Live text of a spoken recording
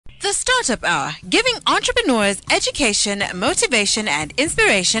The Startup Hour, giving entrepreneurs education, motivation, and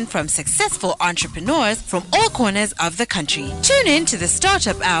inspiration from successful entrepreneurs from all corners of the country. Tune in to the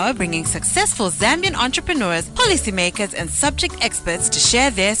Startup Hour, bringing successful Zambian entrepreneurs, policymakers, and subject experts to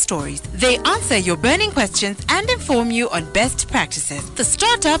share their stories. They answer your burning questions and inform you on best practices. The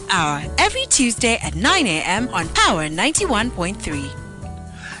Startup Hour, every Tuesday at 9 a.m. on Power 91.3.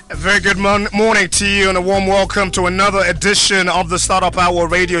 A very good morning to you and a warm welcome to another edition of the Startup Hour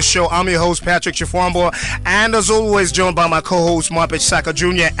radio show. I'm your host, Patrick Chifwambo, and as always, joined by my co-host, Marpich Saka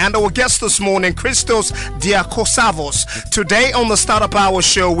Jr., and our guest this morning, Christos Diakosavas. Today on the Startup Hour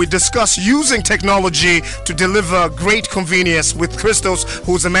show, we discuss using technology to deliver great convenience with Christos,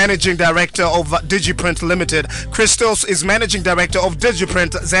 who's the managing director of DIGIPrint Limited. Christos is managing director of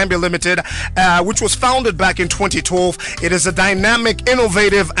DIGIPrint Zambia Limited, which was founded back in 2012. It is a dynamic,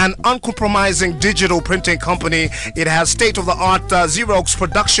 innovative, and uncompromising digital printing company. It has state-of-the-art Xerox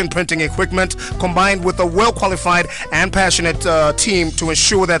production printing equipment combined with a well-qualified and passionate team to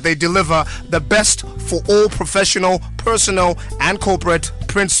ensure that they deliver the best for all professional, personal, and corporate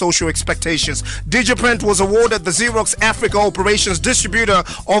print social expectations. DIGIPrint was awarded the Xerox Africa Operations Distributor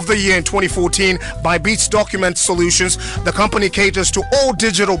of the Year in 2014 by Beats Document Solutions. The company caters to all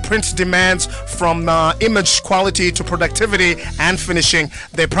digital print demands from image quality to productivity and finishing.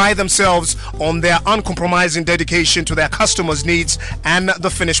 They pride themselves on their uncompromising dedication to their customers' needs and the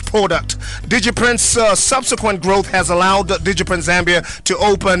finished product. DIGIPrint's subsequent growth has allowed DIGIPrint Zambia to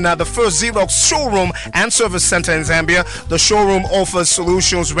open the first Xerox showroom and service center in Zambia. The showroom offers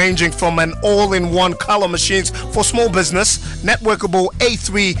solutions ranging from an all-in-one color machines for small business, networkable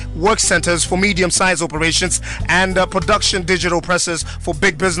A3 work centers for medium-sized operations, and production digital presses for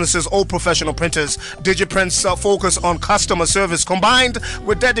big businesses or professional printers. DIGIPrint's focus on customer service combined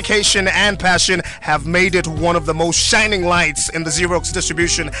with dedication and passion have made it one of the most shining lights in the Xerox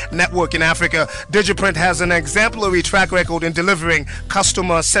distribution network in Africa. DIGIPrint has an exemplary track record in delivering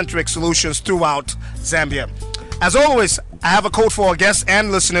customer-centric solutions throughout Zambia. As always, I have a quote for our guests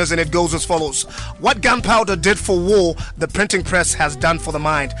and listeners, and it goes as follows. What gunpowder did for war, the printing press has done for the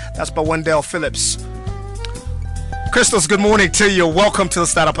mind. That's by Wendell Phillips. Christos, good morning to you. Welcome to the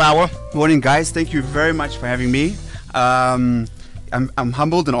Startup Hour. Morning, guys. Thank you very much for having me. I'm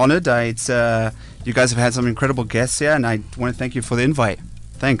humbled and honored. You guys have had some incredible guests here, and I want to thank you for the invite.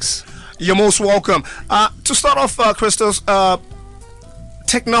 Thanks. You're most welcome. To start off, Christos,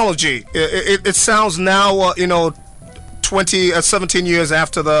 technology. It sounds now, 17 years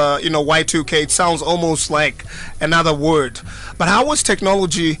after the, Y2K, it sounds almost like another word. But how has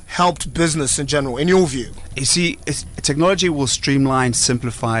technology helped business in general, in your view? You see, technology will streamline,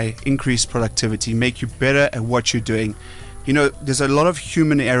 simplify, increase productivity, make you better at what you're doing. There's a lot of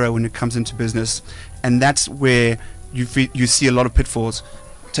human error when it comes into business, and that's where you see a lot of pitfalls.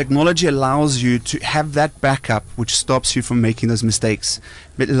 Technology allows you to have that backup which stops you from making those mistakes.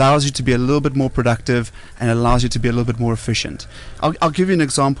 It allows you to be a little bit more productive and allows you to be a little bit more efficient. I'll give you an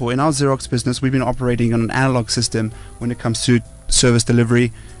example. In our Xerox business, we've been operating on an analog system when it comes to service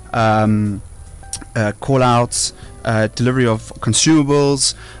delivery, call-outs, delivery of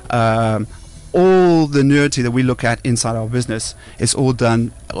consumables, all the nerdity that we look at inside our business is all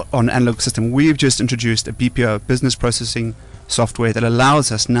done on an analog system. We've just introduced a BPO, business processing software, that allows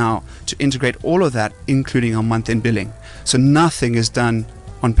us now to integrate all of that, including our month-end billing. So nothing is done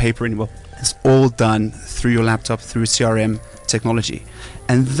on paper anymore. It's all done through your laptop, through CRM technology.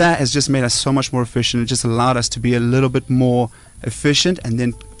 And that has just made us so much more efficient. It just allowed us to be a little bit more efficient. And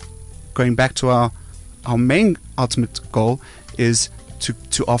then going back to our main ultimate goal is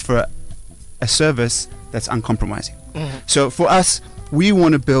to offer a service that's uncompromising. Mm-hmm. So for us, we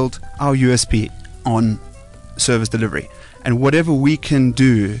want to build our USP on service delivery. And whatever we can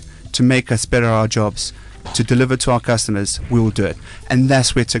do to make us better at our jobs, to deliver to our customers, we will do it. And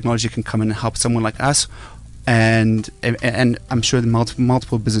that's where technology can come in and help someone like us, and I'm sure the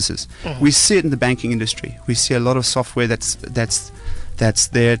multiple businesses. Mm-hmm. We see it in the banking industry. We see a lot of software that's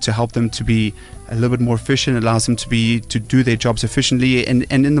there to help them to be a little bit more efficient, allows them to do their jobs efficiently. And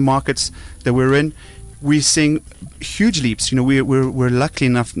in the markets that we're in, we're seeing huge leaps. We're lucky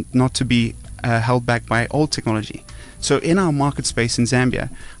enough not to be held back by old technology. So in our market space in Zambia,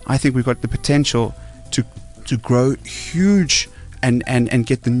 I think we've got the potential to grow huge and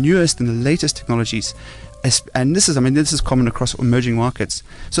get the newest and the latest technologies. And this is common across emerging markets.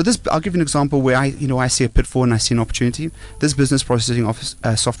 So I'll give you an example where I see a pitfall and I see an opportunity. This business processing office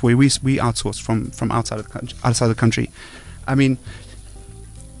software we outsource from outside the country.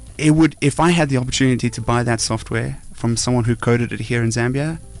 If I had the opportunity to buy that software from someone who coded it here in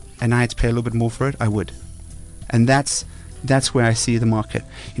Zambia, and I had to pay a little bit more for it, I would. And that's That's where I see the market.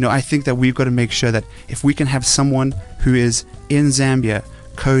 I think that we've got to make sure that if we can have someone who is in Zambia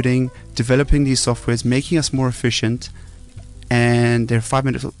coding, developing these softwares, making us more efficient, and they're 5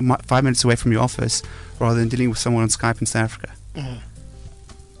 minutes away from your office, rather than dealing with someone on Skype in South Africa.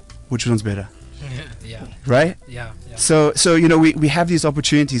 Which one's better? Yeah. Right? Yeah. So we have these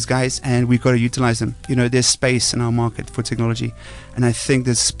opportunities, guys, and we've got to utilize them. There's space in our market for technology, and I think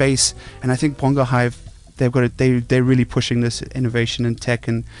there's space, and I think Bongo Hive, they're really pushing this innovation in tech,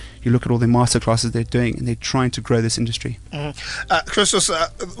 and you look at all the masterclasses they're doing, and they're trying to grow this industry. Christos,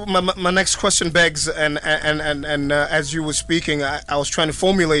 my next question begs, and as you were speaking, I was trying to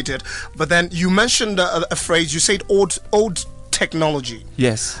formulate it, but then you mentioned a phrase. You said old technology.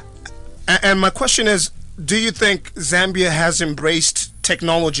 Yes. And my question is, do you think Zambia has embraced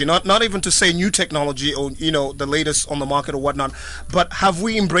technology, not even to say new technology or the latest on the market or whatnot, but have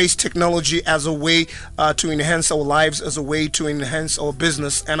we embraced technology as a way to enhance our lives, as a way to enhance our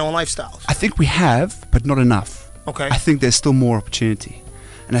business and our lifestyles? I think we have, but not enough. Okay. I think there's still more opportunity,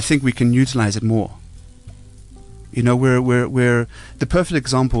 and I think we can utilize it more. We're the perfect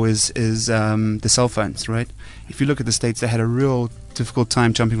example is the cell phones, right? If you look at the States, they had a real difficult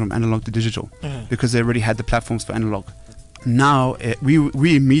time jumping from analog to digital because they already had the platforms for analog. Now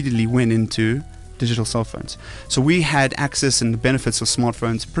we immediately went into digital cell phones, so we had access and the benefits of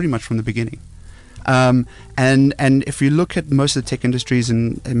smartphones pretty much from the beginning. And if you look at most of the tech industries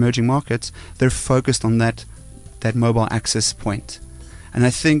in emerging markets, they're focused on that mobile access point, and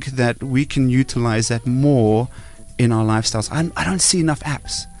I think that we can utilize that more in our lifestyles. I don't see enough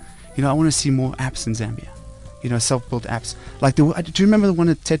apps. I want to see more apps in Zambia. Self-built apps. Like do you remember the one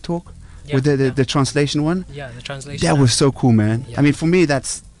at TED Talk? Yeah, with the translation one? Yeah, the translation. That was so cool, man. Yeah. I mean, for me,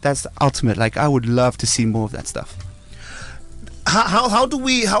 that's the ultimate. Like, I would love to see more of that stuff. How do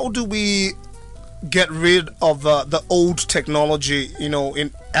we get rid of the old technology?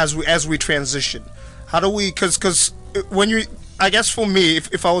 As we transition, how do we? Because when you, I guess for me,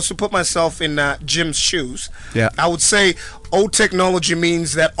 if I was to put myself in Jim's shoes, I would say old technology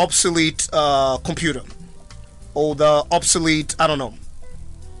means that obsolete computer, or the obsolete, I don't know,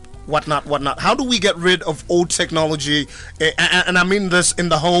 whatnot. How do we get rid of old technology? And I mean this in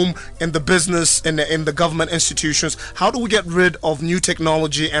the home, in the business, in the government institutions. How do we get rid of new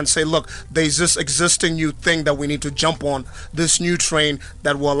technology and say, look, there's this existing new thing that we need to jump on, this new train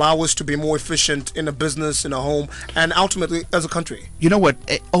that will allow us to be more efficient in a business, in a home, and ultimately as a country? You know what?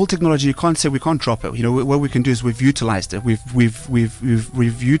 Old technology, you can't say we can't drop it. What we can do is we've utilized it. We've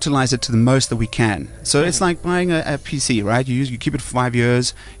utilized it to the most that we can. So it's like buying a PC, right? You keep it for 5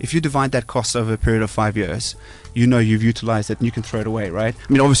 years. If you divide that cost over a period of 5 years, you've utilized it and you can throw it away, right?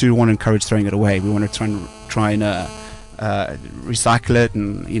 I mean, obviously we want to encourage throwing it away. We want to try and recycle it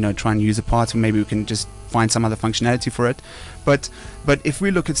and try and use the parts, and maybe we can just find some other functionality for it. But if we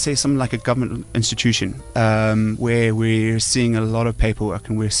look at, say, something like a government institution, where we're seeing a lot of paperwork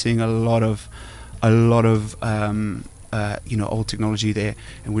and we're seeing a lot of old technology there,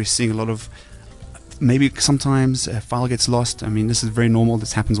 and we're seeing a lot of, maybe sometimes a file gets lost. I mean, this is very normal.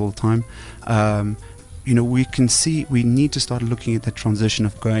 This happens all the time. We can see we need to start looking at the transition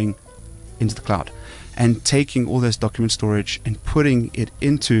of going into the cloud and taking all this document storage and putting it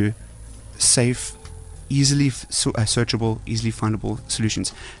into safe, easily searchable, easily findable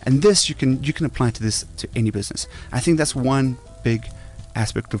solutions. And this you can apply to any business. I think that's one big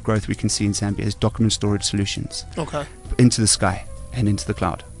aspect of growth we can see in Zambia is document storage solutions. Okay. Into the sky and into the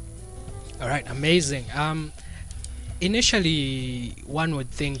cloud. All right, amazing. Initially, one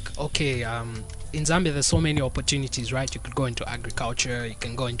would think, okay, in Zambia there's so many opportunities, right? You could go into agriculture, you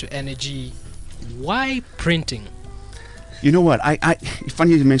can go into energy. Why printing? You know what? It's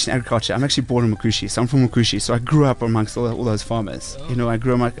funny you mention agriculture. I'm actually born in Makushi, so I'm from Makushi. So I grew up amongst all those farmers. Oh. I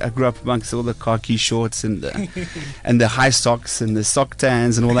grew up amongst all the khaki shorts and the and the high socks and the sock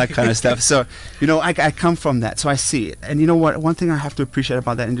tans and all that kind of stuff. So I come from that, so I see it. And you know what? One thing I have to appreciate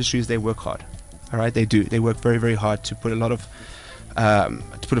about that industry is they work hard. All right, they do. They work very, very hard to put a lot of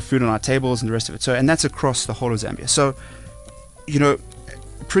to put food on our tables and the rest of it. So, and that's across the whole of Zambia. So,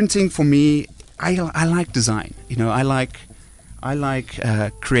 printing for me, I like design. I like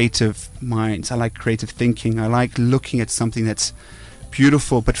creative minds. I like creative thinking. I like looking at something that's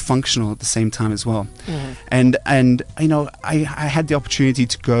beautiful but functional at the same time as well. Mm-hmm. And I had the opportunity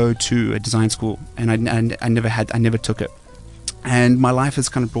to go to a design school, and I never took it. And my life has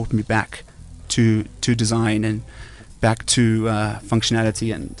kind of brought me back to design and back to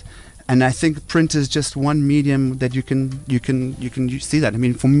functionality, and I think print is just one medium that you can see that. I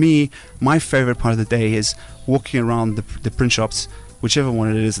mean, for me, my favorite part of the day is walking around the print shops, whichever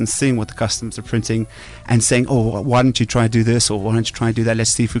one it is, and seeing what the customers are printing and saying, oh, why don't you try to do this, or why don't you try to do that,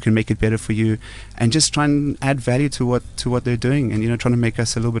 let's see if we can make it better for you, and just try and add value to what they're doing, and trying to make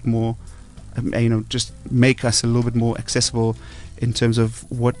us a little bit more just make us a little bit more accessible in terms of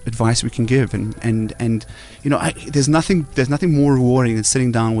what advice we can give, and there's nothing more rewarding than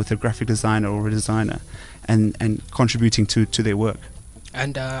sitting down with a graphic designer or a designer and contributing to their work.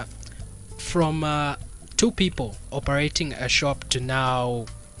 And from 2 people operating a shop to now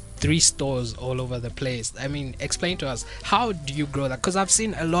 3 stores all over the place, I mean, explain to us, how do you grow that? Because I've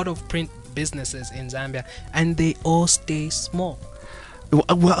seen a lot of print businesses in Zambia and they all stay small.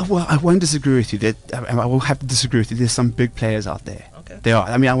 Well, I won't disagree with you. I will have to disagree with you. There's some big players out there. Okay. There are.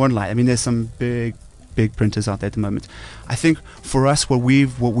 I mean, I won't lie. I mean, there's some big printers out there at the moment. I think for us, what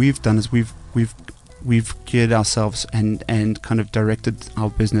we've done is we've geared ourselves and kind of directed our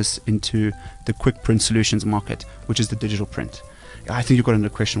business into the quick print solutions market, which is the digital print. I think you've got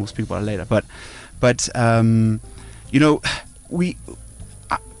another question. We'll speak about it later. But I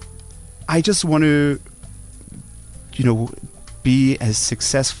just want to be as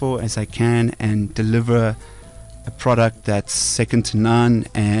successful as I can and deliver a product that's second to none.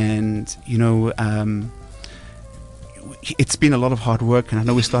 And it's been a lot of hard work, and I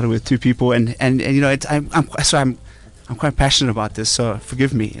know we started with 2 people, and I'm quite passionate about this, so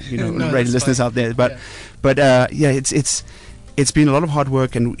forgive me, No, radio listeners fine. out there, but it's been a lot of hard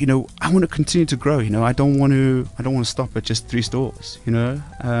work, and I want to continue to grow. I don't want to stop at just 3 stores.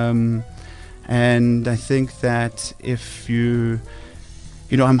 And I think that if I'm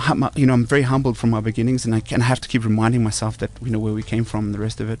very humbled from my beginnings, and I have to keep reminding myself that where we came from and the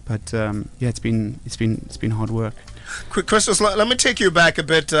rest of it. But it's been hard work. Christos, let me take you back a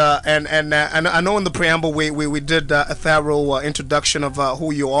bit, and I know in the preamble we did a thorough introduction of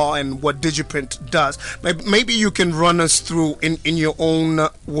who you are and what DIGIPrint does. Maybe you can run us through in your own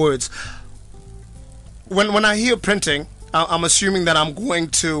words. When I hear printing, I'm assuming that I'm going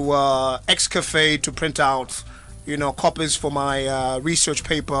to X Cafe to print out, copies for my research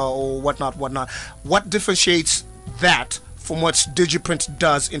paper or whatnot. What differentiates that from what DIGIPrint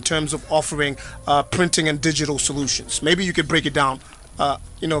does in terms of offering printing and digital solutions? Maybe you could break it down.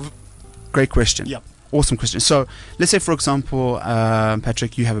 Great question. Yep. Awesome question. So let's say, for example,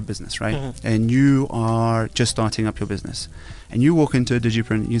 Patrick, you have a business, right? Mm-hmm. And you are just starting up your business. And you walk into a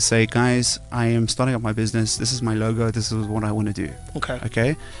DIGIPrint, you say, guys, I am starting up my business. This is my logo. This is what I want to do.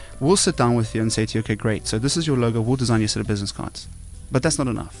 Okay. We'll sit down with you and say to you, okay, great. So this is your logo. We'll design you a set of business cards. But that's not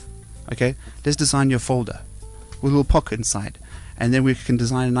enough. Okay. Let's design your folder with a little pocket inside. And then we can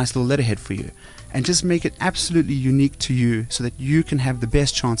design a nice little letterhead for you. And just make it absolutely unique to you so that you can have the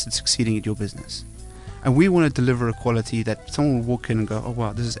best chance at succeeding at your business. And we want to deliver a quality that someone will walk in and go, oh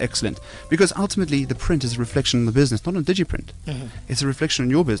wow, this is excellent. Because ultimately the print is a reflection on the business, not on DIGIPrint. Mm-hmm. It's a reflection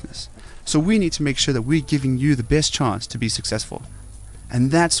on your business. So we need to make sure that we're giving you the best chance to be successful. And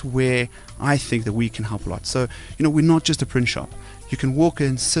that's where I think that we can help a lot. So, we're not just a print shop. You can walk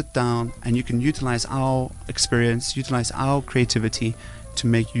in, sit down, and you can utilize our experience, utilize our creativity to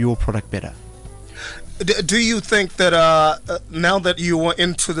make your product better. Do you think that now that you are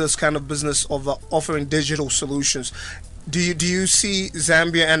into this kind of business of offering digital solutions, do you see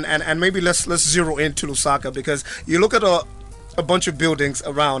Zambia and maybe let's zero into Lusaka, because you look at a bunch of buildings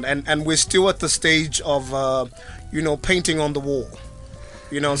around and we're still at the stage of painting on the wall.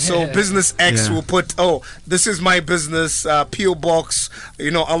 So Business X will put, this is my business, PO Box,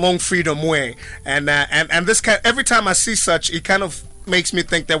 along Freedom Way, and this every time I see such, it kind of makes me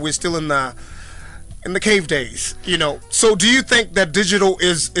think that we're still in the cave days. So do you think that digital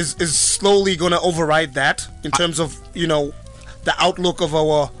is slowly going to override that in terms of the outlook of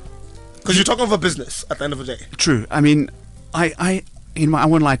our, because you're talking of a business at the end of the day? True. I mean, I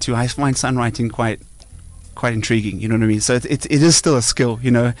won't lie to you, I find sunwriting quite intriguing, you know what I mean? So it is still a skill,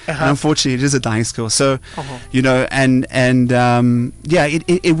 and unfortunately it is a dying skill. So, it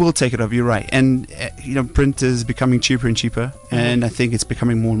will take it over, you're right. And, print is becoming cheaper and cheaper, and I think it's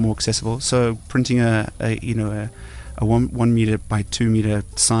becoming more and more accessible. So printing a 1 meter by 2 meter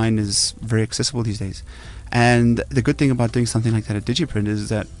sign is very accessible these days. And the good thing about doing something like that at DIGIPrint is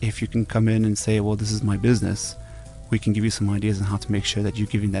that if you can come in and say, well, this is my business, we can give you some ideas on how to make sure that you're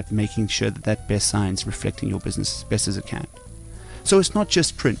making sure that best sign is reflecting your business as best as it can. So it's not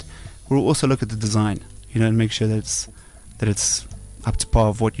just print. We'll also look at the design, and make sure that it's up to par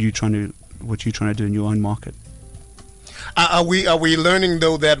of what you're trying to do in your own market. Are we learning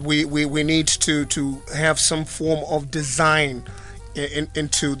though that we need to have some form of design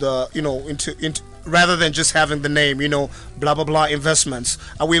into the rather than just having the name, blah blah blah investments?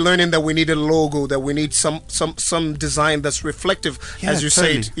 Are we learning that we need a logo, that we need some design that's reflective, as you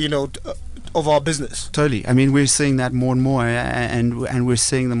totally. said, of our business? Totally. I mean, we're seeing that more and more, and we're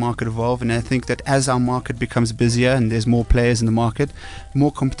seeing the market evolve. And I think that as our market becomes busier and there's more players in the market,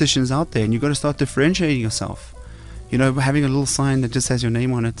 more competition is out there, and you've got to start differentiating yourself. Having a little sign that just has your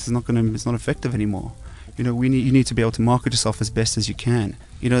name on it it's not effective anymore. You need to be able to market yourself as best as you can.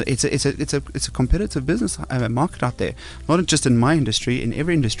 It's a competitive business market out there, not just in my industry, in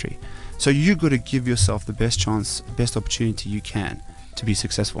every industry. So you got to give yourself the best chance, best opportunity you can to be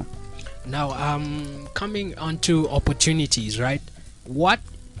successful. Now, coming on to opportunities, right? What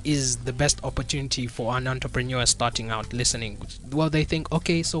is the best opportunity for an entrepreneur starting out listening? Well, they think,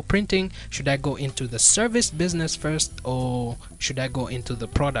 okay, so printing, should I go into the service business first, or should I go into the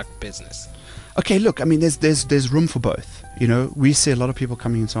product business? Okay, look, I mean, there's room for both. We see a lot of people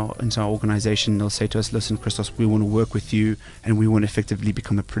coming into our organization. They'll say to us, listen, Christos, we want to work with you, and we want to effectively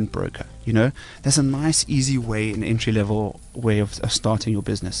become a print broker. There's a nice, easy way, an entry-level way of starting your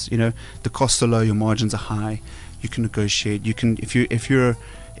business. The costs are low, your margins are high. You can negotiate. You can, if you're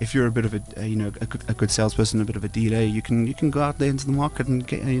a bit of a good salesperson, a bit of a dealer, you can go out there into the market and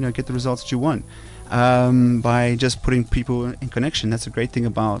get the results that you want by just putting people in connection. That's a great thing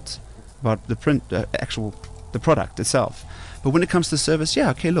about the print, the product itself. But when it comes to service,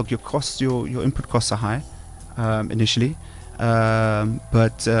 look, your costs, your input costs are high initially,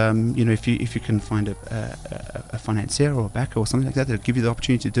 but if you can find a financier or a backer or something like that that'll give you the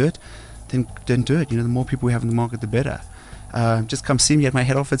opportunity to do it, then do it. The more people we have in the market, the better. Just come see me at my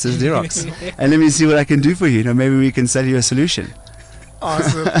head office at Xerox and let me see what I can do for you. Maybe we can sell you a solution.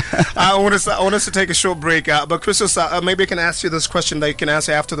 Awesome. I want us to take a short break, but Christos, maybe I can ask you this question that you can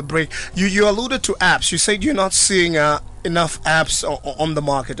answer after the break. You alluded to apps. You said you're not seeing enough apps on the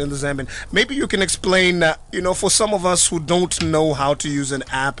market in the Zambian. Maybe you can explain, for some of us who don't know how to use an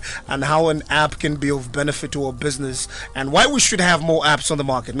app and how an app can be of benefit to our business and why we should have more apps on the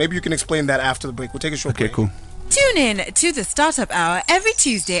market. Maybe you can explain that after the break. We'll take a short break. Okay, cool. Tune in to the Startup Hour every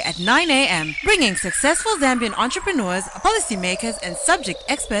Tuesday at 9 a.m., bringing successful Zambian entrepreneurs, policymakers, and subject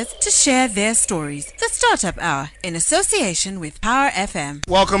experts to share their stories. The Startup Hour, in association with Power FM.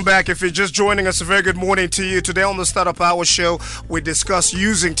 Welcome back. If you're just joining us, a very good morning to you. Today on the Startup Hour show, we discuss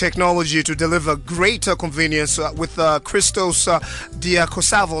using technology to deliver greater convenience with Christos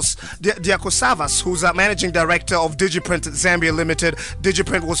Diakosavas, who's managing director of DIGIPrint Zambia Limited.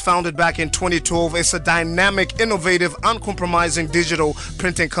 DIGIPrint was founded back in 2012. It's a dynamic, innovative, uncompromising digital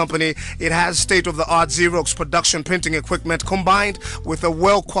printing company. It has state-of-the-art Xerox production printing equipment combined with a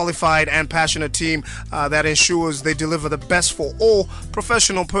well-qualified and passionate team that ensures they deliver the best for all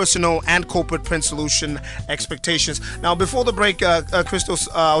professional, personal, and corporate print solution expectations. Now, before the break, Christos,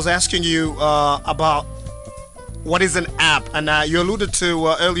 I was asking you about what is an app, and you alluded to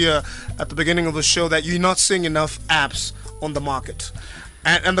earlier at the beginning of the show that you're not seeing enough apps on the market.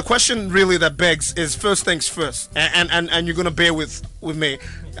 And the question really that begs is, first things first, and you're gonna bear with me.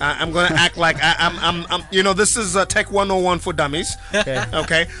 I'm gonna act like I'm this is Tech 101 for dummies.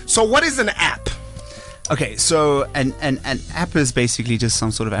 Okay. So what is an app? Okay, so an app is basically just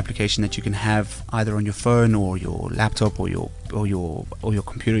some sort of application that you can have either on your phone or your laptop or your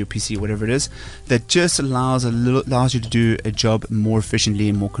computer, your PC, whatever it is, that just allows you to do a job more efficiently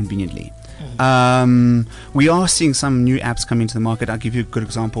and more conveniently. We are seeing some new apps coming to the market. I'll give you a good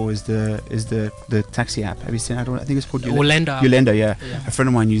example. Is the taxi app? Have you seen? I think it's called Yolanda. Yolanda, yeah. A friend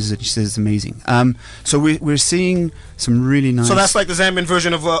of mine uses it. She says it's amazing. So we're seeing some really nice. So that's like the Zambian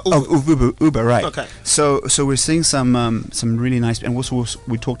version of Uber. Uber, right? Okay. So we're seeing some really nice, and also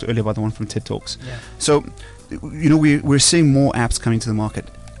we talked earlier about the one from TED Talks. Yeah. So we're seeing more apps coming to the market,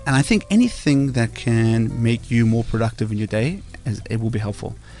 and I think anything that can make you more productive in your day, it will be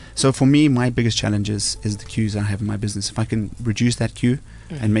helpful. So for me, my biggest challenge is the queues I have in my business. If I can reduce that queue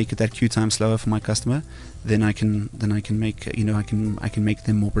and make that queue time slower for my customer, then I can make I can make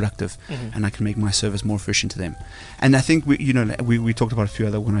them more productive, and I can make my service more efficient to them. And I think we talked about a few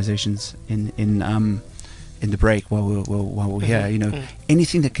other organizations in the break while we're here.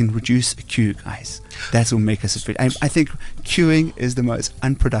 Anything that can reduce a queue, guys, that will make us efficient. I think queuing is the most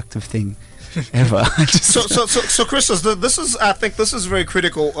unproductive thing ever. So Christos, I think this is very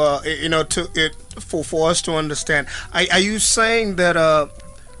critical, for us to understand. Are you saying that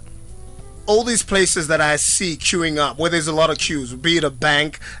all these places that I see queuing up, where there's a lot of queues, be it a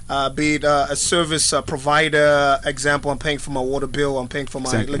bank, be it a service provider, example, I'm paying for my water bill, I'm paying for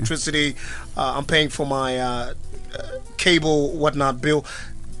my electricity, I'm paying for my cable, whatnot bill.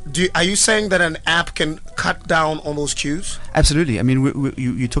 Are you saying that an app can cut down on those queues? Absolutely. I mean,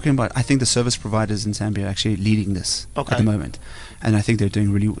 you're talking about, I think the service providers in Zambia are actually leading this at the moment. And I think they're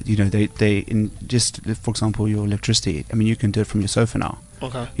doing really, just, for example, your electricity, I mean, you can do it from your sofa now.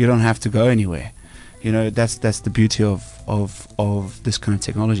 Okay. You don't have to go anywhere. That's the beauty of this kind of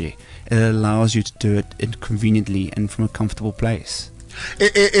technology. It allows you to do it conveniently and from a comfortable place.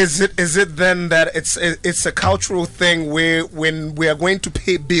 Is it then that it's a cultural thing where when we are going to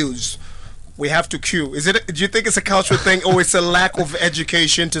pay bills, we have to queue? Do you think it's a cultural thing, or it's a lack of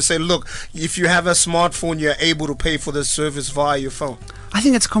education to say, look, if you have a smartphone, you're able to pay for the service via your phone? I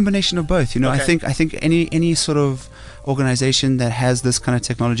think it's a combination of both. Okay. I think any sort of organization that has this kind of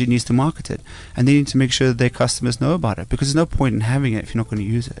technology needs to market it, and they need to make sure that their customers know about it, because there's no point in having it if you're not going to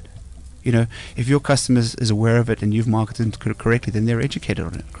use it. If your customers is aware of it and you've marketed it correctly, then they're educated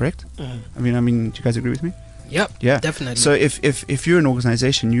on it. Correct? Mm-hmm. I mean, do you guys agree with me? Yep. Yeah, Definitely. So if you're an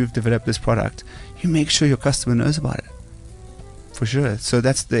organization, you've developed this product, you make sure your customer knows about it, for sure. So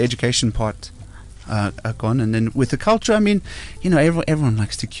that's the education part gone. And then with the culture, I mean, everyone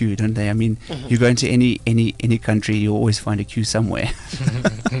likes to queue, don't they? I mean, you go into any country, you always find a queue somewhere.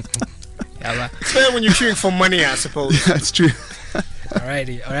 It's better when you're queuing for money, I suppose. That's true. All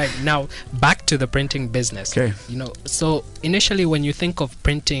right. Now back to the printing business. Okay. So initially, when you think of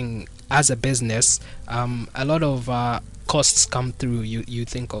printing as a business, a lot of costs come through. You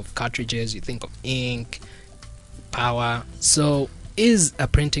think of cartridges, you think of ink, power. So is a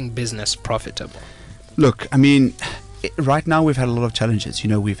printing business profitable? Look, I mean, right now we've had a lot of challenges.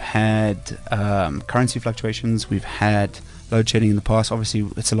 We've had currency fluctuations. We've had load shedding in the past. Obviously,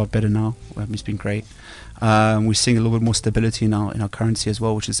 it's a lot better now. It's been great. We're seeing a little bit more stability in our currency as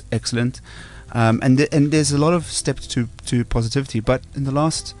well, which is excellent. And there's a lot of steps to positivity. But in the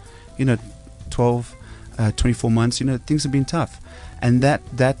last, 12, 24 months, things have been tough, and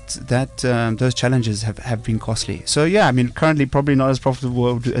those challenges have been costly. So yeah, I mean, currently probably not as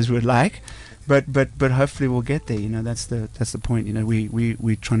profitable as we would like, but hopefully we'll get there. That's the point.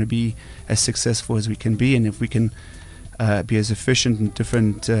 We're trying to be as successful as we can be, and if we can be as efficient in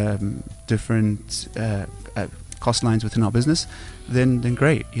different cost lines within our business, then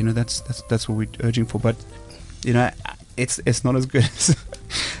great. That's what we're urging for. But it's not as good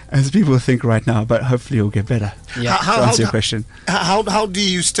as people think right now. But hopefully it'll get better. Yeah. To answer your question, how do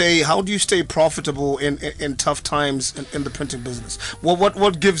you stay profitable in tough times in the printing business?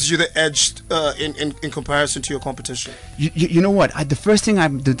 What gives you the edge in comparison to your competition? You know what? The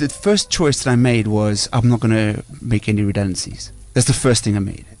first choice that I made was I'm not going to make any redundancies. That's the first thing I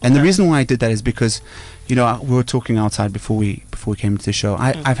made. And the reason why I did that is because, we were talking outside before we came to the show.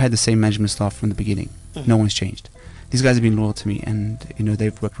 I've had the same management staff from the beginning. No one's changed. These guys have been loyal to me, and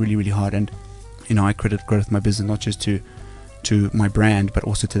they've worked really, really hard. And I credit growth of my business not just to my brand, but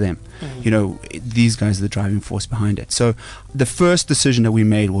also to them. These guys are the driving force behind it. So the first decision that we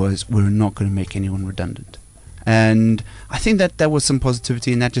made was we're not going to make anyone redundant. And I think that was some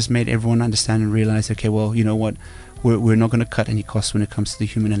positivity, and that just made everyone understand and realize, okay, well, you know what? We're not going to cut any costs when it comes to the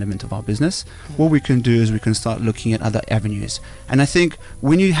human element of our business. What we can do is we can start looking at other avenues. And I think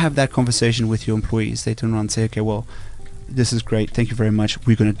when you have that conversation with your employees, they turn around and say, okay, well, this is great. Thank you very much.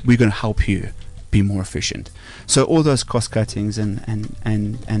 We're going to help you be more efficient. So all those cost cuttings and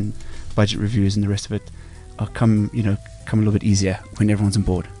budget reviews and the rest of it come a little bit easier when everyone's on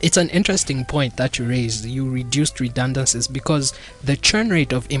board. It's an interesting point that you raised. You reduced redundancies because the churn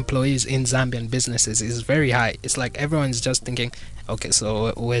rate of employees in Zambian businesses is very high. It's like everyone's just thinking, okay,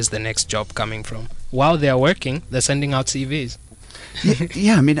 so where's the next job coming from? While they're working, they're sending out CVs.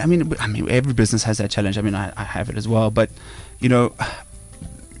 Yeah, I mean, every business has that challenge. I mean, I have it as well. But we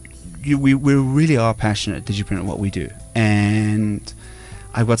really are passionate at DigiPrint at what we do, and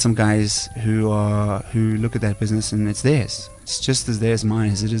I've got some guys who look at that business and it's theirs. It's just as theirs, mine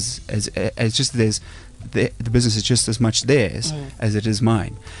as it is as just theirs. The business is just as much theirs as it is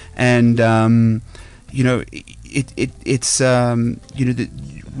mine, and it's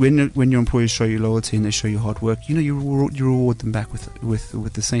when your employees show you loyalty and they show you hard work, you reward them back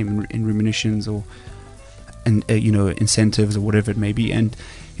with the same in remunitions or incentives or whatever it may be. And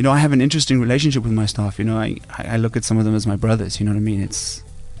I have an interesting relationship with my staff. I look at some of them as my brothers. You know what I mean?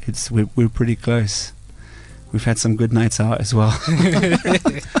 We're pretty close. We've had some good nights out as well.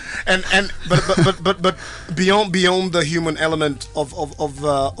 but beyond the human element of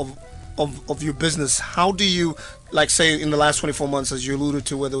your business, how do you, like, say in the last 24 months, as you alluded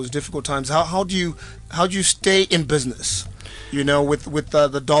to, where there was difficult times, how do you stay in business? With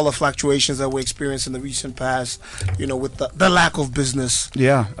the dollar fluctuations that we experienced in the recent past, with the lack of business.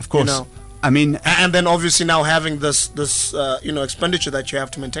 Yeah, of course. I mean, and then obviously now having this expenditure that you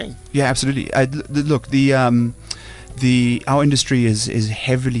have to maintain. Yeah, absolutely. Look, our industry is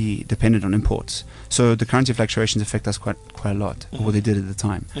heavily dependent on imports, so the currency fluctuations affect us quite a lot, or what they did at the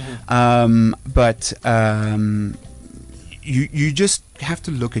time. But you just have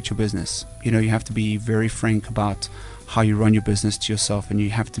to look at your business. You have to be very frank about how you run your business to yourself, and you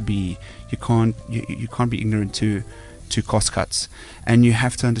can't be ignorant to cost cuts, and you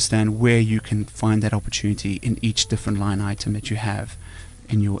have to understand where you can find that opportunity in each different line item that you have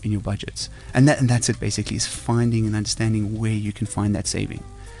in your budgets, and that's it basically, is finding and understanding where you can find that saving.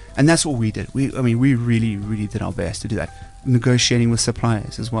 And that's what we did. We really did our best to do that, negotiating with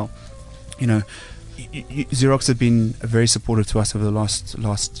suppliers as well. Xerox have been very supportive to us over the last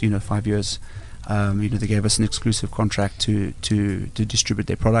 5 years. They gave us an exclusive contract to distribute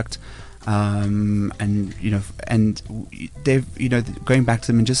their product, and they've going back to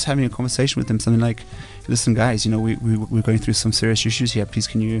them and just having a conversation with them, something like, listen guys, we're going through some serious issues here, please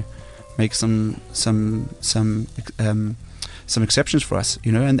can you make some exceptions for us,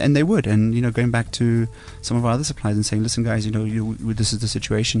 and they would, and going back to some of our other suppliers and saying, listen guys, this is the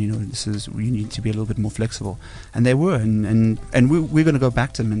situation, we need to be a little bit more flexible, and they were, and we're going to go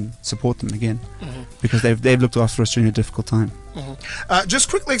back to them and support them again, because they've looked after us during a difficult time. Just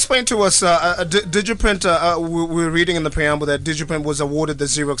quickly explain to us, DigiPrint, we're reading in the preamble that DigiPrint was awarded the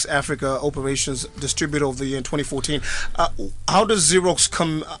Xerox Africa Operations Distributor of the Year in 2014. How does Xerox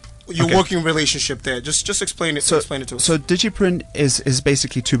come... Your working relationship there. Just explain it. Explain it to us. So DigiPrint is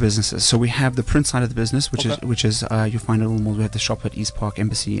basically two businesses. So we have the print side of the business, which is you find a little more. We have the shop at East Park,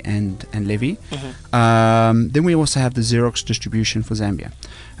 Embassy, and Levy. Then we also have the Xerox distribution for Zambia,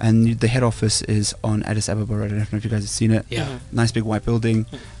 and the head office is on Addis Ababa Road. I don't know if you guys have seen it. Yeah. Nice big white building.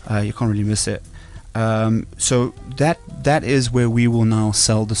 You can't really miss it. So that is where we will now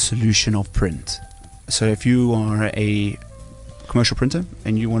sell the solution of print. So if you are a commercial printer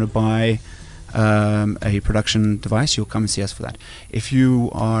and you want to buy a production device, you'll come and see us for that. If you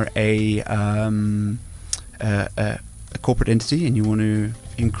are a corporate entity and you want to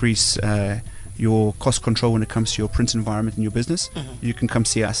increase your cost control when it comes to your print environment in your business, you can come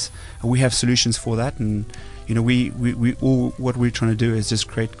see us. We have solutions for that, and we all what we're trying to do is just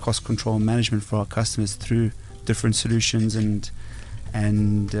create cost control management for our customers through different solutions and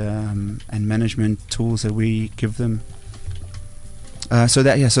management tools that we give them. So the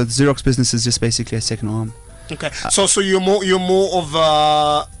Xerox business is just basically a second arm. Okay. So you're more of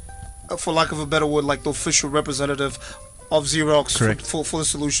for lack of a better word, like the official representative of Xerox for the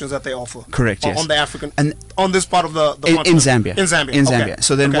solutions that they offer. Correct. Yes. On the African and on this part of the in Zambia. In Zambia. In Zambia.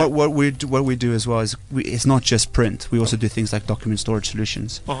 So then what we do as well is it's not just print. We also do things like document storage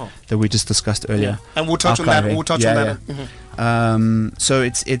solutions that we just discussed earlier. Yeah. And we'll touch on that. We'll touch on that. So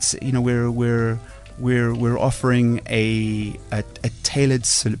it's we're offering a tailored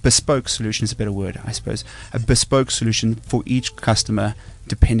bespoke solution is a better word, I suppose. A bespoke solution for each customer,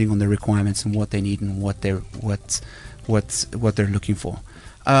 depending on their requirements and what they need and what they're looking for.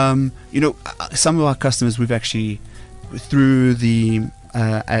 Some of our customers, we've actually, through the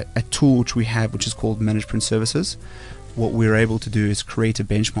a tool which we have, which is called Managed Print Services, what we're able to do is create a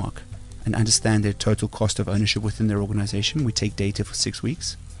benchmark and understand their total cost of ownership within their organization. We take data for 6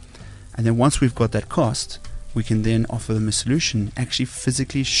 weeks. And then once we've got that cost, we can then offer them a solution, actually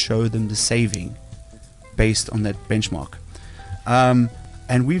physically show them the saving based on that benchmark. And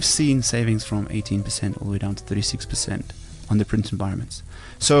we've seen savings from 18% all the way down to 36% on the print environments.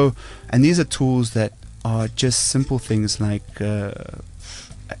 So, and these are tools that are just simple things like, I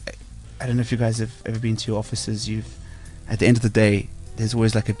don't know if you guys have ever been to your offices, at the end of the day, there's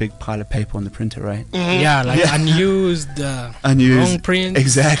always like a big pile of paper on the printer, right? Yeah, unused wrong print.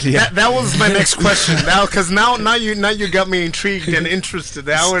 Exactly. Yeah. That was my next question. Because now you got me intrigued and interested.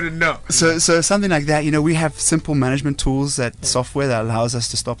 I want to know. So something like that. We have simple management tools, software that allows us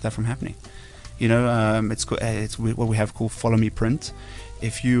to stop that from happening. It's what we have called Follow Me Print.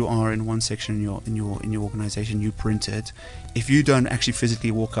 If you are in one section in your organization, you print it. If you don't actually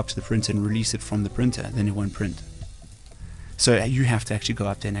physically walk up to the printer and release it from the printer, then it won't print. So you have to actually go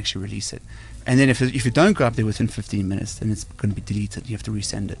up there and actually release it. And then if you don't go up there within 15 minutes, then it's going to be deleted. You have to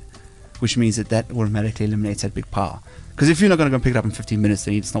resend it, which means that automatically eliminates that big pile. Because if you're not going to go pick it up in 15 minutes,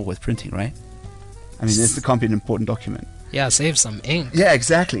 then it's not worth printing, right? I mean, it can't be an important document. Yeah, save some ink. Yeah,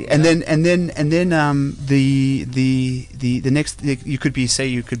 exactly. And then the next, you could be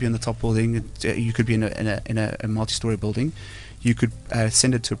on the top building. You could be in a multi-story building. You could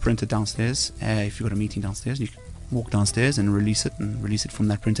send it to a printer downstairs. If you've got a meeting downstairs, you could walk downstairs and release it from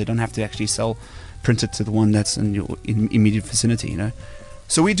that printer. You don't have to actually print it to the one that's in your immediate vicinity,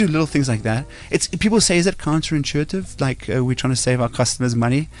 So we do little things like that. It's people say, is it counterintuitive? Like we're trying to save our customers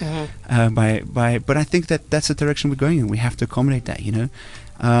money but I think that's the direction we're going in. We have to accommodate that, we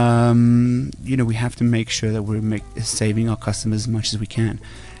have to make sure that we're saving our customers as much as we can.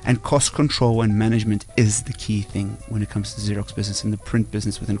 And cost control and management is the key thing when it comes to the Xerox business and the print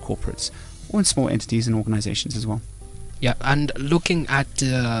business within corporates or in small entities and organizations as well. Yeah, and looking at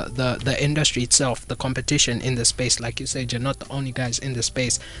the industry itself, the competition in the space, like you said, you're not the only guys in the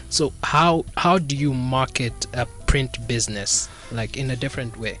space. So how do you market a print business, like in a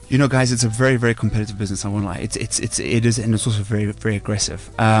different way? Guys, it's a very, very competitive business. I won't lie. It is, and it's also very, very aggressive.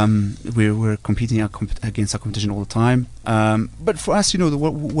 We're competing against our competition all the time. But for us,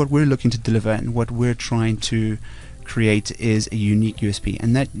 what we're looking to deliver and what we're trying to create is a unique USP,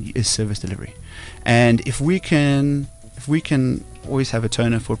 and that is service delivery. And if we can always have a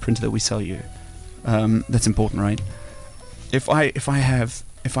toner for a printer that we sell you, that's important, right? If I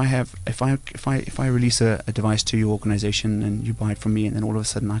release a device to your organization and you buy it from me, and then all of a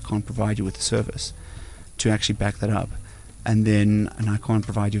sudden I can't provide you with the service to actually back that up, and I can't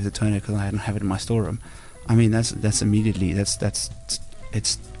provide you with a toner because I don't have it in my storeroom, I mean that's immediately it's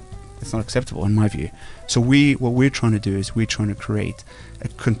not acceptable in my view. So what we're trying to do is we're trying to create a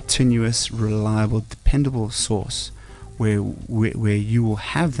continuous, reliable, dependable source where you will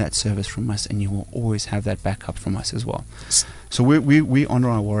have that service from us, and you will always have that backup from us as well. So we honor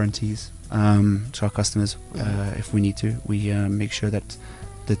our warranties to our customers if we need to. We make sure that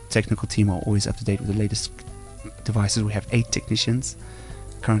the technical team are always up to date with the latest devices. We have 8 technicians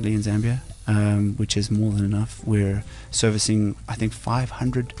currently in Zambia, which is more than enough. We're servicing, I think,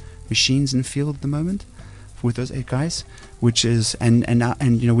 500 machines in the field at the moment with those 8 guys, which is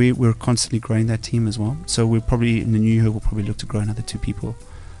we're constantly growing that team as well. So we're probably in the new year we'll probably look to grow another 2 people.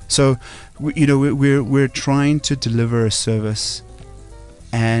 So we're trying to deliver a service,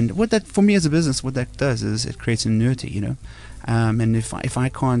 and what that, for me as a business, what that does is it creates an annuity, and if I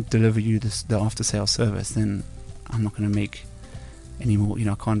can't deliver you the after sales service, then I'm not going to make any more.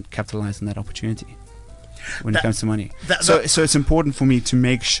 I can't capitalize on that opportunity when it comes to money. So it's important for me to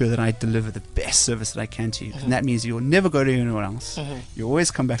make sure that I deliver the best service that I can to you, and that means you'll never go to anyone else. You always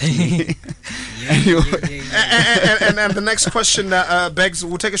come back to me. And the next question begs,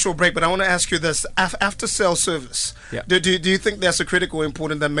 we'll take a short break, but I want to ask you this: after sales service, do you think that's a critical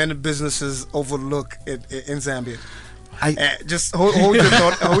important that many businesses overlook in Zambia? Just hold your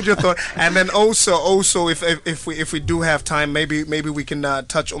thought. Hold your thought, and then also if we do have time, maybe we can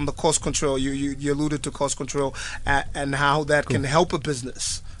touch on the cost control. You alluded to cost control and how that can help a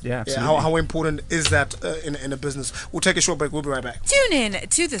business. Yeah, absolutely. How important is that in a business? We'll take a short break. We'll be right back. Tune in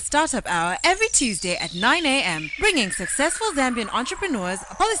to the Startup Hour every Tuesday at 9 a.m., bringing successful Zambian entrepreneurs,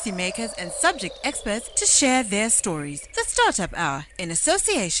 policymakers, and subject experts to share their stories. The Startup Hour in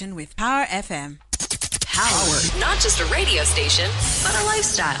association with Power FM. Power, not just a radio station, but a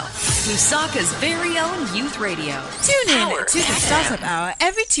lifestyle. Lusaka's very own youth radio. Tune in Power to the FM. Startup Hour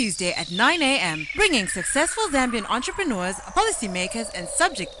every Tuesday at 9 a.m., bringing successful Zambian entrepreneurs, policymakers, and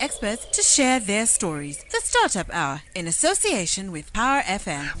subject experts to share their stories. The Startup Hour in association with Power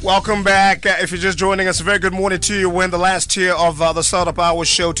FM. Welcome back. If you're just joining us, a very good morning to you. We're in the last tier of the Startup Hour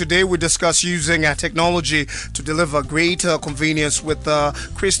show. Today we discuss using technology to deliver greater convenience with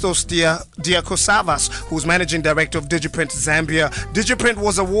Christos Diakosavas, who's Managing Director of DIGIPrint Zambia. DIGIPrint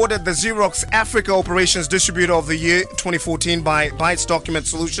was awarded the Xerox Africa Operations Distributor of the Year 2014 by Bytes Document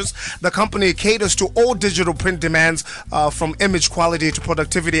Solutions. The company caters to all digital print demands, from image quality to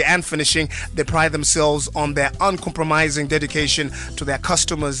productivity and finishing. They pride themselves on their uncompromising dedication to their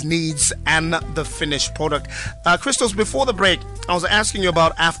customers' needs and the finished product. Christos, before the break, I was asking you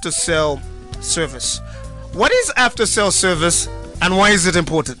about after-sale service. What is after-sale service and why is it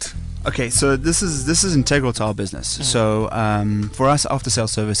important? Okay, so this is integral to our business. So for us, after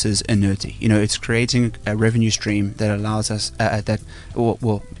sales service is annuity. It's creating a revenue stream that allows us the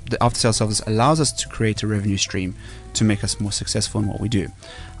after sales service allows us to create a revenue stream to make us more successful in what we do.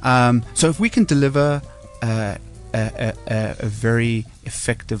 So if we can deliver a very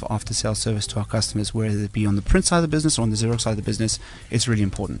effective after sales service to our customers, whether it be on the print side of the business or on the Xerox side of the business, it's really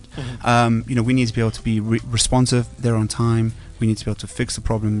important. We need to be able to be responsive. They're on time. We need to be able to fix the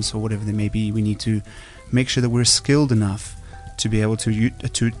problems or whatever they may be. We need to make sure that we're skilled enough to be able to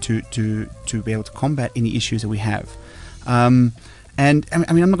be able to combat any issues that we have. And I'm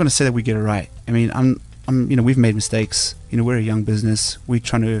not going to say that we get it right. We've made mistakes. We're a young business. We're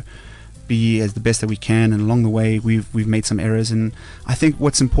trying to be as the best that we can, and along the way we've made some errors. And I think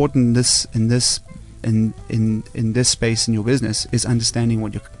what's important in this space in your business is understanding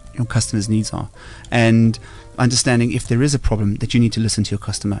what your customer's needs are, and understanding if there is a problem that you need to listen to your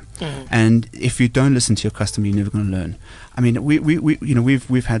customer. And if you don't listen to your customer, you're never going to learn. I mean,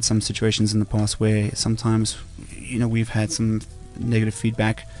 we've had some situations in the past where sometimes, we've had some negative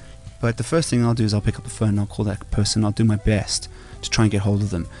feedback, but the first thing I'll do is I'll pick up the phone and I'll call that person. I'll do my best to try and get hold of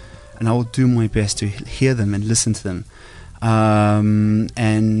them, and I will do my best to hear them and listen to them.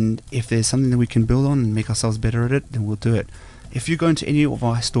 And if there's something that we can build on and make ourselves better at it, then we'll do it. If you go into any of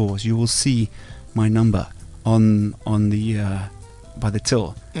our stores, you will see my number on the by the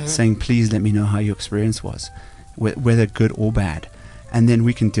till, saying, please let me know how your experience was, whether good or bad, and then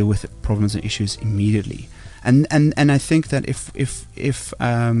we can deal with problems and issues immediately. And I think that if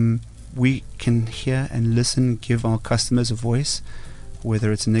we can hear and listen, give our customers a voice,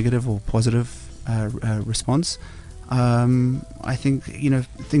 whether it's a negative or positive response, I think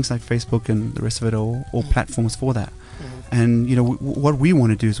things like Facebook and the rest of it are all platforms for that. And what we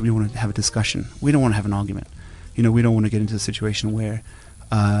want to do is we want to have a discussion. We don't want to have an argument. We don't want to get into a situation where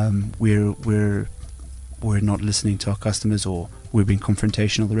we're not listening to our customers, or we're being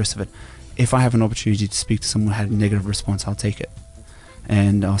confrontational, the rest of it. If I have an opportunity to speak to someone who had a negative response, I'll take it,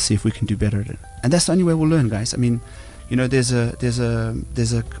 and I'll see if we can do better at it. And that's the only way we'll learn, guys. I mean, there's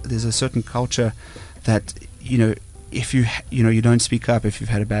a certain culture that if you don't speak up if you've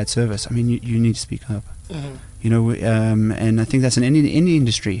had a bad service. I mean, you need to speak up. And I think that's in any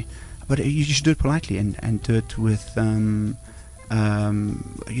industry, but you should do it politely and do it with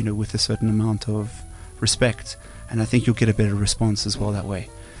with a certain amount of respect, and I think you'll get a better response as well that way.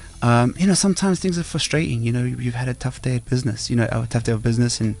 Sometimes things are frustrating. You've had a tough day at business, a tough day of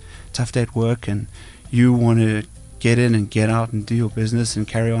business and tough day at work, and you want to get in and get out and do your business and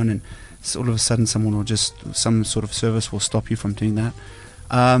carry on, and all of a sudden some sort of service will stop you from doing that.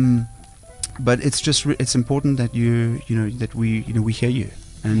 But it's important that we hear you,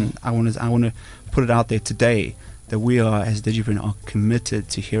 and I want to put it out there today that we as DigiPrint are committed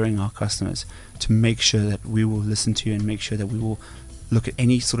to hearing our customers, to make sure that we will listen to you and make sure that we will look at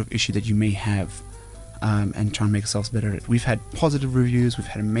any sort of issue that you may have, and try and make ourselves better at it. We've had positive reviews, we've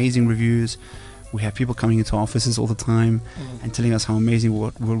had amazing reviews. We have people coming into our offices all the time and telling us how amazing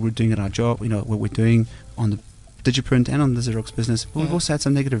what we're doing at our job, what we're doing on the DigiPrint and on the Xerox business. But we've also had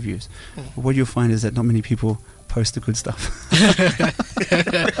some negative reviews. But what you'll find is that not many people post the good stuff.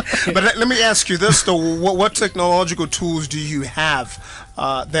 But let me ask you this, though. What technological tools do you have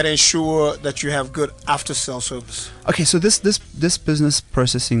that ensure that you have good after-sale service? Okay, so this business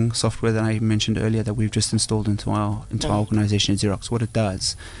processing software that I mentioned earlier that we've just installed into our organization at Xerox, what it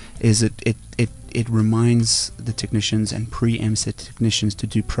does is it reminds the technicians and preempts the technicians to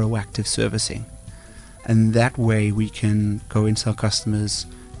do proactive servicing. And that way we can go into our customers,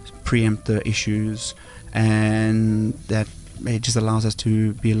 preempt the issues, and that it just allows us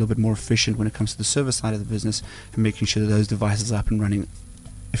to be a little bit more efficient when it comes to the service side of the business and making sure that those devices are up and running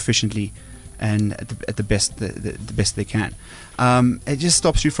efficiently and at the best they can. It just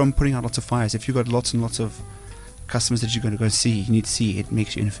stops you from putting out lots of fires. If you've got lots and lots of customers that you're going to go see, you need to see, it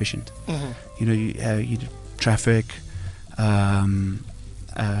makes you inefficient. You do traffic,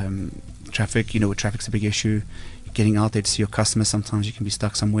 traffic's a big issue. Getting out there to see your customers, sometimes you can be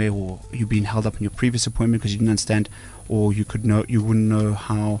stuck somewhere, or you've been held up in your previous appointment because you didn't understand, or you wouldn't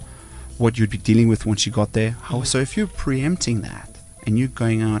know what you'd be dealing with once you got there. So if you're preempting that and you're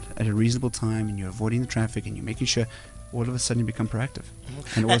going out at a reasonable time and you're avoiding the traffic and you're making sure, all of a sudden you become proactive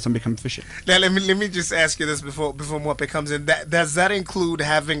and all of a sudden become efficient. Now let me just ask you this before Mwape comes in. Does that include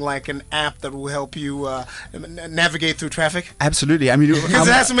having like an app that will help you navigate through traffic? Absolutely. I mean, because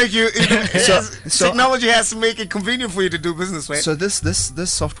it has to make you. Technology has to make it convenient for you to do business, right? So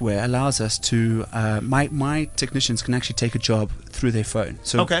this software allows us to my technicians can actually take a job through their phone.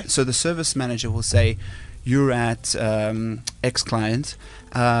 So the service manager will say, you're at X client,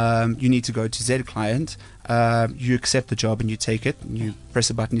 you need to go to Z client. You accept the job and you take it, and you press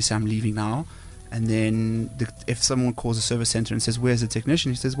a button, you say, I'm leaving now. And then if someone calls a service center and says, where's the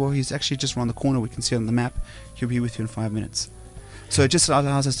technician? He says, well, he's actually just around the corner. We can see it on the map. He'll be with you in 5 minutes. So it just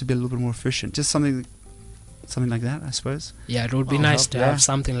allows us to be a little bit more efficient. Just something like that, I suppose. Yeah, it would be nice to have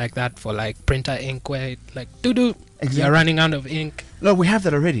something like that for like printer ink, where it like exactly. You're running out of ink. No, we have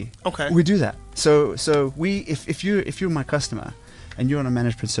that already. Okay, we do that. So if you're my customer and you're on a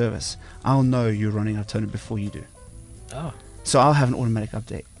managed print service, I'll know you're running out of toner before you do. Oh. So I'll have an automatic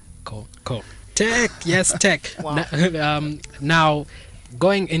update. Cool. Tech, yes, tech. Wow. Now,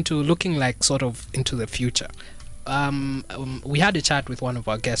 going into looking like sort of into the future. We had a chat with one of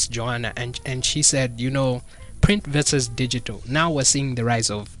our guests, Joanna, and she said, print versus digital. Now we're seeing the rise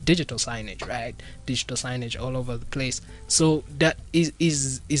of digital signage, right? Digital signage all over the place. So that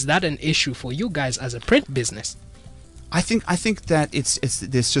is that an issue for you guys as a print business? I think that it's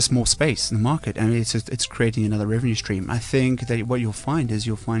there's just more space in the market, and it's creating another revenue stream. I think that what you'll find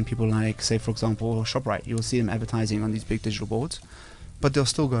people like, say, for example, ShopRite. You'll see them advertising on these big digital boards, but they'll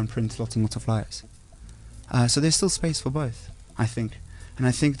still go and print lots and lots of flyers. So there's still space for both, I think, and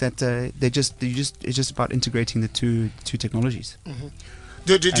I think that it's just about integrating the two technologies. Mm-hmm.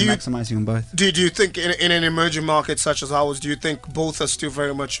 Maximizing on both. Do you think in an emerging market such as ours, do you think both are still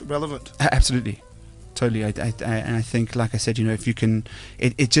very much relevant? Absolutely. Totally, and I think, like I said, if you can,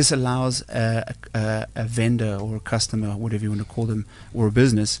 it just allows a vendor or a customer, whatever you want to call them, or a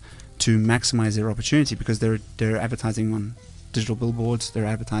business, to maximize their opportunity, because they're advertising on digital billboards, they're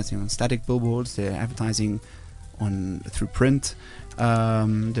advertising on static billboards, they're advertising through print,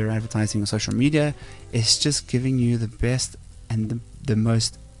 they're advertising on social media. It's just giving you the best and the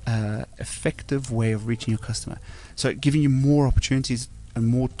most effective way of reaching your customer. So giving you more opportunities and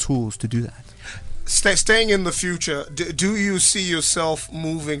more tools to do that. Staying in the future, do you see yourself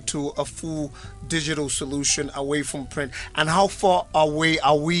moving to a full digital solution away from print? And how far away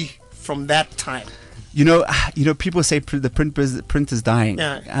are we from that time? People say the print is dying.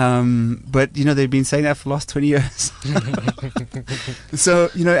 Yeah. But they've been saying that for the last 20 years. So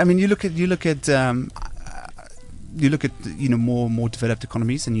you look at more developed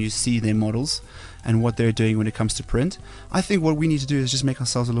economies, and you see their models and what they're doing when it comes to print. I think what we need to do is just make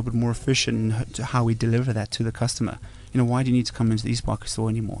ourselves a little bit more efficient in how we deliver that to the customer. Why do you need to come into the East Market store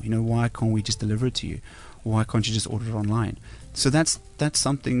anymore? Why can't we just deliver it to you? Why can't you just order it online? So that's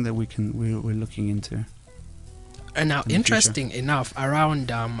something that we're looking into. And now, interesting enough,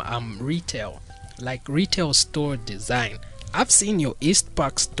 around retail, like retail store design, I've seen your East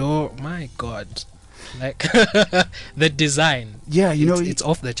Park store. My God. Like the design, it's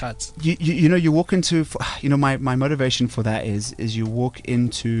off the charts. You walk into my motivation for that is you walk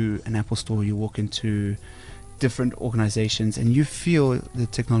into an Apple store, you walk into different organizations, and you feel the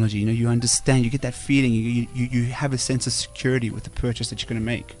technology. You understand, you get that feeling, you have a sense of security with the purchase that you're going to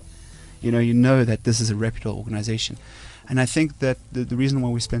make. You know that this is a reputable organization, and I think that the reason why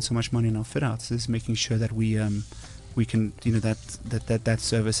we spend so much money on our fit outs is making sure that we can, that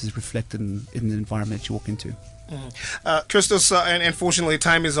service is reflected in the environment that you walk into. Christos, and unfortunately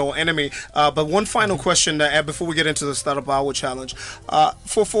time is our enemy, but one final question before we get into the Startup Hour Challenge.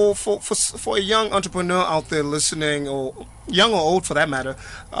 For a young entrepreneur out there listening, or young or old for that matter,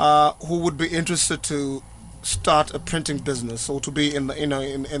 who would be interested to start a printing business, or to be in the in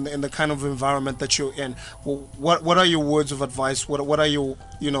the kind of environment that you're in, what are your words of advice? What are your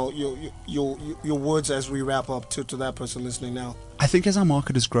words as we wrap up to that person listening now? I think as our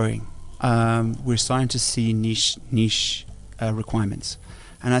market is growing, we're starting to see niche requirements,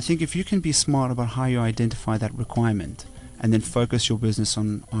 and I think if you can be smart about how you identify that requirement and then focus your business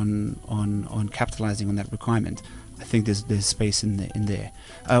on capitalizing on that requirement, I think there's space in there.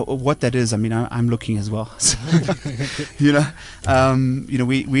 What that is, I'm looking as well. So, we're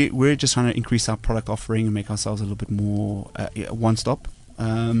just trying to increase our product offering and make ourselves a little bit more one-stop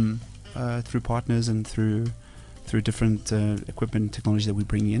through partners and through different equipment technology that we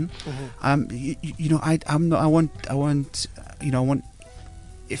bring in.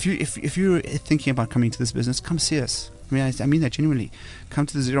 If you're thinking about coming to this business, come see us. I mean that genuinely. Come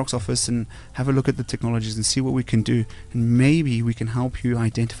to the Xerox office and have a look at the technologies and see what we can do, and maybe we can help you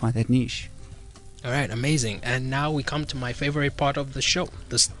identify that niche. All right, amazing. And now we come to my favorite part of the show,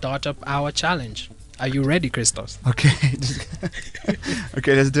 the Startup Hour Challenge. Are you ready, Christos? Okay.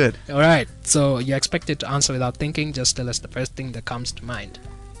 Okay, let's do it. All right. So you're expected to answer without thinking. Just tell us the first thing that comes to mind.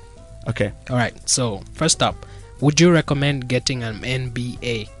 Okay. All right. So first up, would you recommend getting an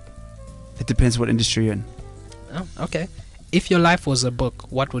MBA? It depends what industry you're in. Oh, okay. If your life was a book,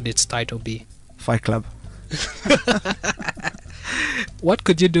 what would its title be? Fight Club. What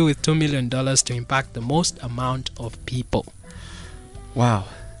could you do with $2 million to impact the most amount of people? Wow.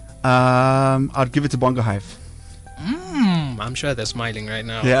 I'd give it to Bongo Hive. I'm sure they're smiling right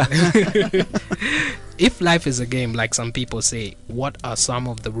now. Yeah. If life is a game, like some people say, what are some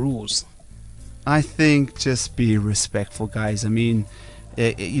of the rules? I think just be respectful, guys. I think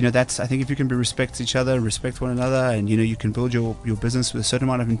if you can be respect each other, respect one another, and you can build your business with a certain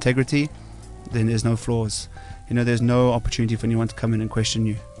amount of integrity, then there's no flaws. There's no opportunity for anyone to come in and question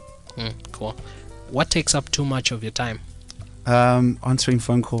you. Cool. What takes up too much of your time? Answering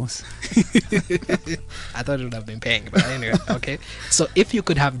phone calls. I thought it would have been paying, but anyway. Okay. So if you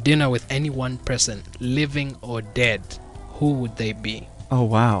could have dinner with any one person, living or dead, who would they be? Oh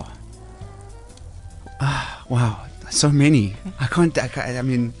wow. Wow, so many. I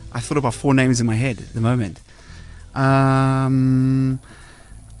mean, I thought about 4 names in my head at the moment. I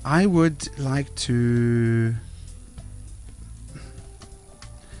would like to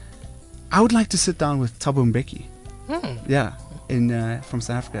sit down with Thabo Mbeki. Yeah, from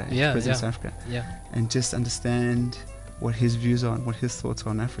South Africa, President of South Africa. Yeah. And just understand what his views are and what his thoughts are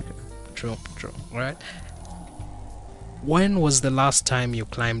on Africa. True. All right. When was the last time you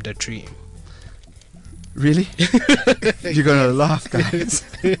climbed a tree? Really? You're gonna laugh, guys.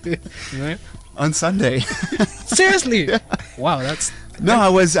 Right? On Sunday. Seriously? Yeah. Wow, that's... No, I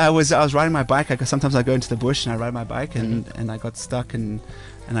was riding my bike. Sometimes I go into the bush and I ride my bike, and I got stuck, and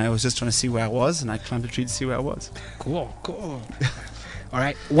I was just trying to see where I was, and I climbed a tree to see where I was. Cool. All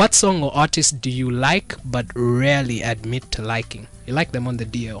right. What song or artist do you like but rarely admit to liking? You like them on the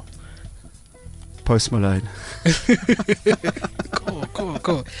DL. Post Malone.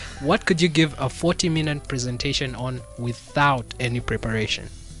 Cool. What could you give a 40-minute presentation on without any preparation?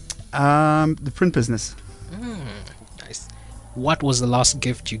 The print business. Nice. What was the last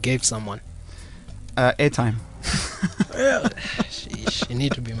gift you gave someone? Airtime. Sheesh, you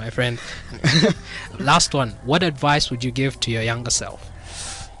need to be my friend. Last one. What advice would you give to your younger self?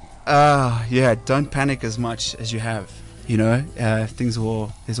 Don't panic as much as you have. There's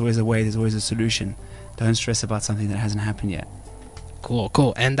always a way, there's always a solution. Don't stress about something that hasn't happened yet.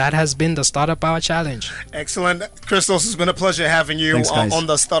 Cool. And that has been the Startup Hour Challenge. Excellent. Christos, it's been a pleasure having you. Thanks, guys. On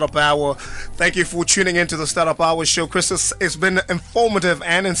the Startup Hour. Thank you for tuning into the Startup Hour show. Christos, it's been an informative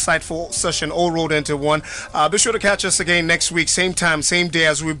and insightful session, all rolled into one. Be sure to catch us again next week, same time, same day,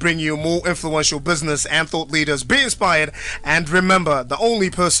 as we bring you more influential business and thought leaders. Be inspired, and remember, the only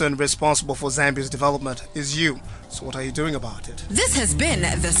person responsible for Zambia's development is you. So what are you doing about it? This has been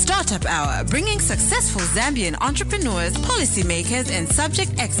the Startup Hour, bringing successful Zambian entrepreneurs, policymakers, and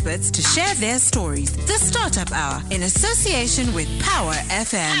subject experts to share their stories. The Startup Hour, in association with Power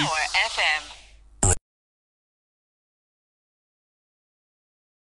FM.